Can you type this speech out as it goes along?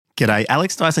G'day,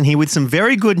 Alex Dyson here with some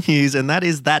very good news, and that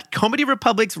is that Comedy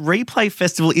Republic's Replay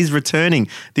Festival is returning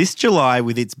this July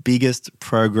with its biggest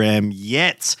program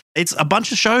yet. It's a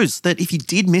bunch of shows that if you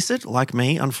did miss it, like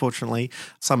me, unfortunately,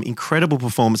 some incredible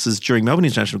performances during Melbourne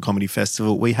International Comedy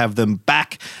Festival. We have them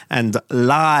back and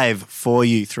live for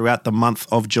you throughout the month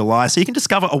of July. So you can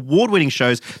discover award-winning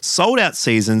shows, sold-out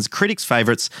seasons, critics'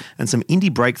 favourites, and some indie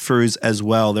breakthroughs as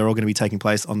well. They're all going to be taking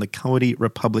place on the Comedy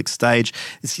Republic stage.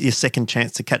 It's your second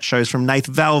chance to catch shows from Nath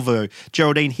Valvo,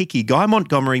 Geraldine Hickey, Guy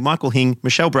Montgomery, Michael Hing,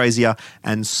 Michelle Brazier,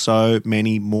 and so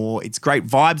many more. It's great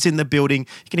vibes in the building.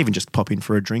 You can even just pop in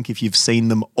for a drink if you've seen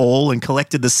them all and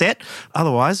collected the set.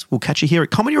 Otherwise, we'll catch you here at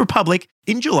Comedy Republic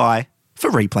in July for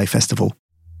Replay Festival.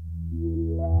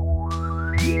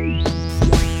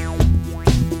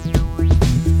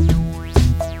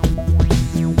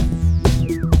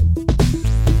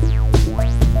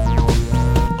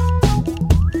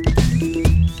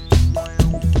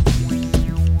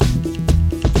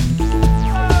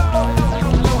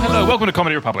 Welcome to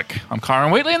Comedy Republic. I'm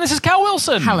Kyron Wheatley and this is Cal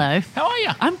Wilson. Hello. How are you?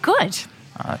 I'm good.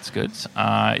 That's good.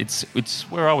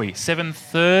 It's where are we?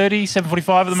 7:30,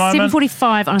 7:45 at the moment?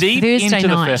 7:45 on a Deep Thursday into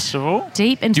night. The festival.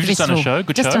 Deep into You've the festival. Just done a show.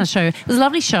 Good just show. Done a show. It was a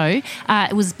lovely show.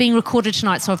 It was being recorded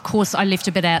tonight, so of course I left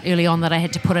a bit out early on that I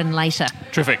had to put in later.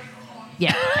 Terrific.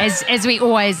 Yeah, as we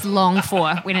always long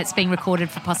for when it's being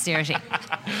recorded for posterity.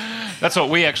 That's what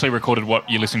we actually recorded what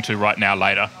you're listening to right now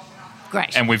later.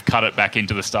 Great. And we've cut it back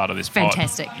into the start of this pod.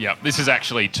 Fantastic. Yeah, this is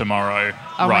actually tomorrow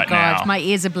Oh right my God, now. my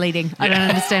ears are bleeding. I don't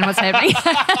understand what's happening.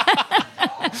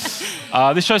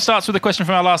 This show starts with a question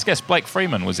from our last guest. Blake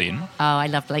Freeman was in. Oh, I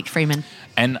love Blake Freeman.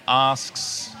 And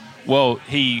asks, well,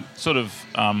 he sort of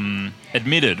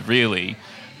admitted, really,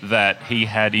 that he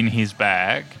had in his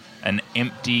bag an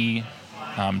empty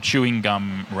chewing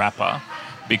gum wrapper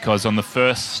because on the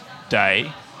first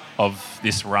day of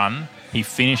this run, he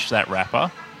finished that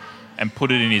wrapper and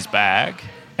put it in his bag,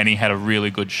 and he had a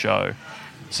really good show.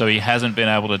 So he hasn't been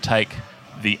able to take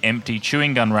the empty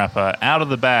chewing gum wrapper out of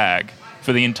the bag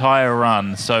for the entire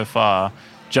run so far,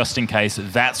 just in case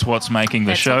that's what's making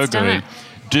the show good.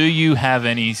 Do you have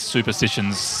any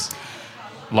superstitions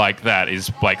like that, is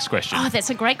Blake's question. Oh,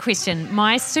 that's a great question.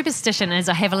 My superstition is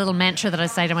I have a little mantra that I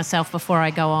say to myself before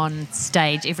I go on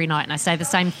stage every night, and I say the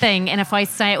same thing. And if I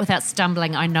say it without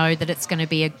stumbling, I know that it's going to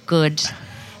be a good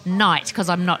night because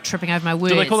I'm not tripping over my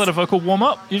words. Do they call that a vocal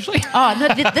warm-up usually? Oh, no,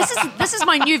 this is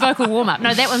my new vocal warm-up.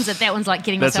 No, that one's like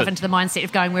getting myself into the mindset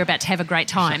of going, we're about to have a great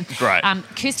time. Great.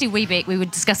 Kirsty Wiebeck, we were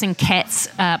discussing cats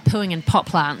pooing in pot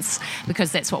plants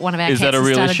because that's what one of our cats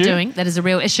has started issue? doing. That is a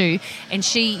real issue. And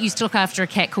she used to look after a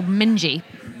cat called Mingy.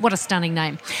 What a stunning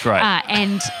name. Great.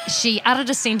 And she uttered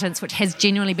a sentence which has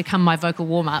genuinely become my vocal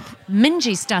warm-up.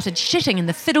 Mingy started shitting in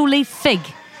the fiddle leaf fig.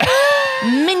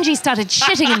 Mingy started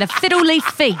shitting in the fiddle leaf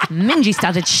fig. Mingy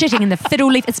started shitting in the fiddle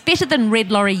leaf. It's better than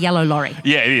red lorry, yellow lorry.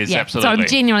 Yeah, it is, absolutely. So I'm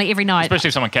genuinely every night. Especially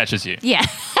if someone catches you. Yeah.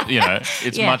 You know,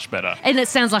 it's much better. And it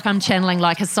sounds like I'm channeling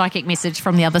like a psychic message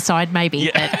from the other side, maybe.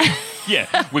 Yeah,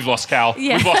 yeah. We've lost Cal.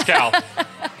 Yeah. We've lost Cal.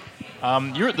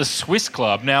 You're at the Swiss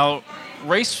Club. Now,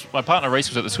 Reese, my partner Reese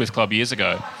was at the Swiss Club years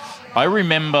ago. I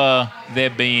remember there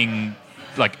being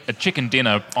like a chicken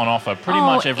dinner on offer pretty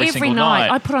much every single night.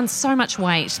 I put on so much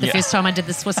weight the first time I did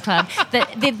the Swiss Club.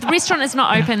 The restaurant is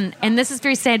not open, and this is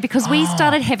very sad because we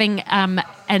started having an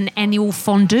annual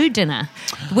fondue dinner,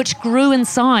 which grew in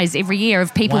size every year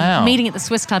of people meeting at the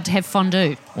Swiss Club to have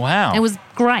fondue. Wow. It was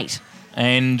great.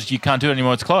 And you can't do it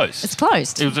anymore, it's closed. It's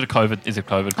closed. Is it a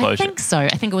COVID closure? I think so. I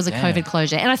think it was a COVID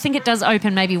closure. And I think it does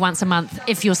open maybe once a month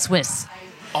if you're Swiss.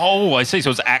 Oh, I see. So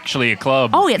it's actually a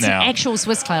club Oh, it's now. an actual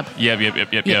Swiss club.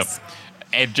 Yep. Yes.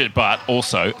 But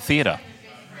also theatre.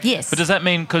 Yes. But does that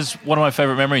mean, because one of my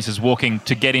favourite memories is walking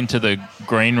to get into the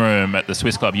green room at the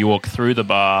Swiss Club, you walk through the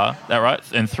bar, is that right?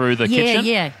 And through the kitchen?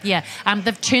 Yeah.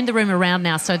 They've turned the room around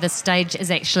now, so the stage is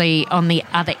actually on the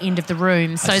other end of the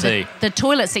room. So the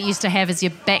toilets that you used to have as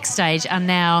your backstage are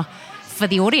now for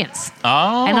the audience.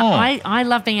 Oh. And I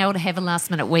love being able to have a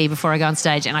last-minute wee before I go on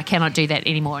stage, and I cannot do that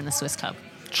anymore in the Swiss Club.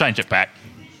 Change it back.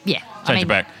 Yeah. Change it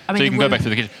back. So you can go back through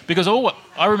the kitchen. Because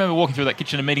I remember walking through that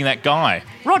kitchen and meeting that guy.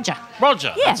 Roger.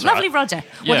 Yeah, that's lovely right. Roger.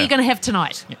 What are you going to have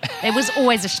tonight? It was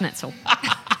always a schnitzel.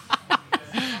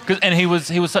 And he was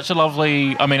such a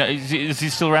lovely... I mean, is he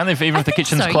still around there even if the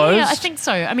kitchen's closed? Yeah, I think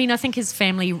so. I mean, I think his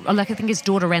family... I think his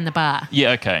daughter ran the bar.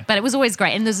 Yeah, okay. But it was always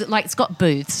great. And there's it's got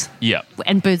booths. Yeah.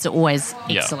 And booths are always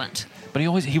excellent. But he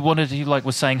was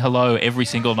saying hello every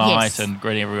single night and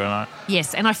greeting everyone.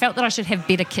 Yes, and I felt that I should have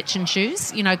better kitchen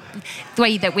shoes. You know, the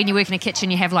way that when you work in a kitchen,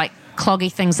 you have like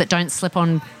cloggy things that don't slip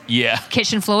on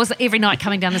kitchen floors. Every night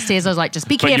coming down the stairs, I was like, just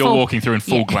be careful. But you're walking through in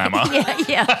full glamour.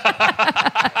 Yeah.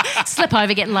 slip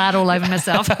over, get lard all over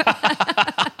myself.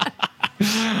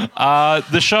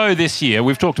 The show this year,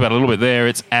 we've talked about it a little bit there.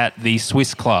 It's at the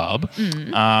Swiss Club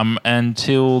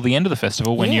until the end of the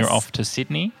festival when Yes. you're off to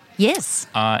Sydney Yes.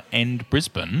 and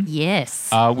Brisbane Yes.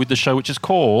 with the show which is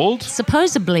called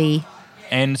Supposedly,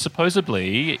 and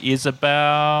supposedly is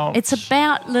about... it's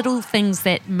about little things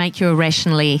that make you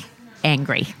irrationally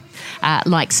angry.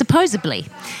 Like supposedly,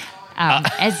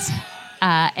 as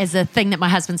a thing that my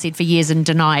husband said for years and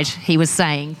denied he was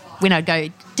saying. When I'd go,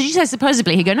 did you say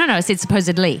supposedly? He'd go, no, I said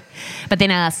supposedly. But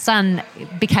then our son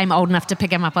became old enough to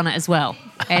pick him up on it as well.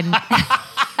 And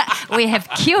we have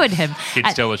cured him.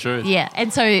 Kids tell the truth. Yeah,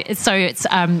 and so it's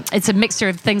a mixture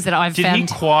of things that I've Did found.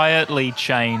 he quietly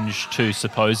change to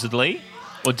supposedly?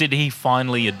 Or did he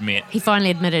finally admit? He finally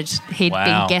admitted he'd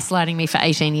Wow. been gaslighting me for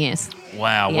 18 years.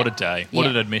 Wow, what Yeah. a day. What Yeah.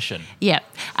 an admission. Yeah,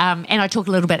 and I talk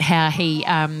a little bit how he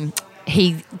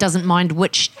doesn't mind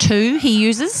which two he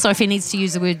uses. So if he needs to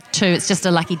use the word two, it's just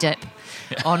a lucky dip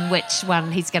on which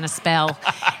one he's going to spell.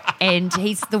 And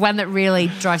he's the one that really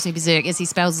drives me berserk is he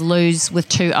spells lose with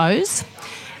two O's.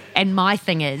 And my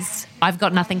thing is, I've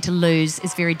got nothing to lose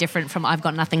is very different from I've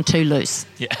got nothing to lose.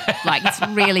 Yeah. Like, it's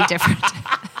really different.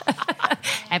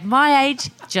 At my age,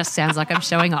 just sounds like I'm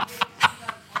showing off.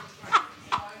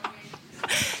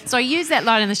 So I used that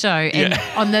line in the show, and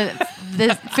on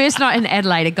the first night in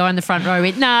Adelaide, a guy in the front row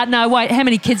went, no, wait, how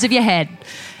many kids have you had?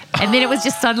 And then it was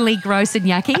just suddenly gross and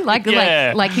yucky,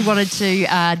 like he wanted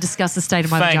to discuss the state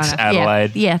of my Thanks, vagina.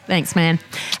 Adelaide. Yeah, thanks, man.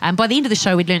 By the end of the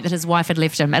show, we'd learned that his wife had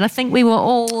left him, and I think we were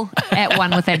all at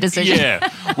one with that decision. Yeah.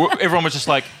 Everyone was just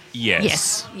like,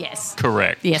 yes. Yes.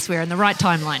 Correct. Yes, we're in the right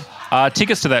timeline.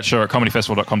 Tickets to that show at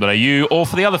comedyfestival.com.au, or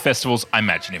for the other festivals, I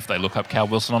imagine if they look up Cal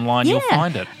Wilson online, you'll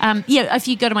find it. If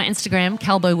you go to my Instagram,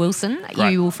 Calbo Wilson,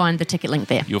 Great. you will find the ticket link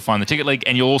there. You'll find the ticket link,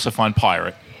 and you'll also find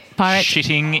Pirate.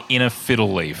 Shitting in a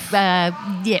fiddle leaf.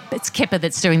 It's Kipper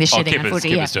that's doing the shitting.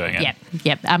 Kipper's doing it.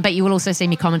 Yeah. But you will also see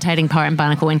me commentating Pirate and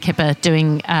Barnacle and Kipper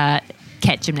doing cat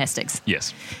gymnastics.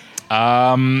 Yes.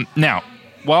 Now,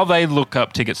 while they look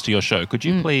up tickets to your show, could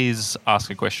you please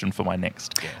ask a question for my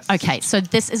next guest? Okay, so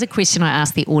this is a question I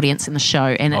ask the audience in the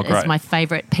show, and it is my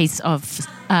favourite piece of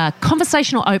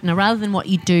conversational opener rather than what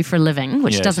you do for a living,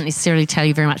 which doesn't necessarily tell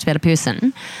you very much about a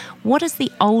person. What is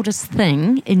the oldest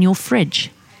thing in your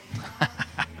fridge?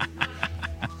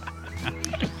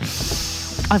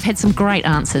 I've had some great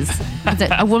answers.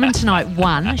 A woman tonight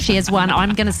won. She has won,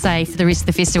 I'm going to say, for the rest of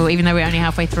the festival, even though we're only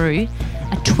halfway through,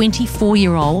 a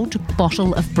 24-year-old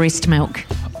bottle of breast milk,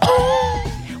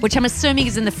 which I'm assuming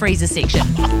is in the freezer section.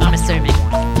 I'm assuming.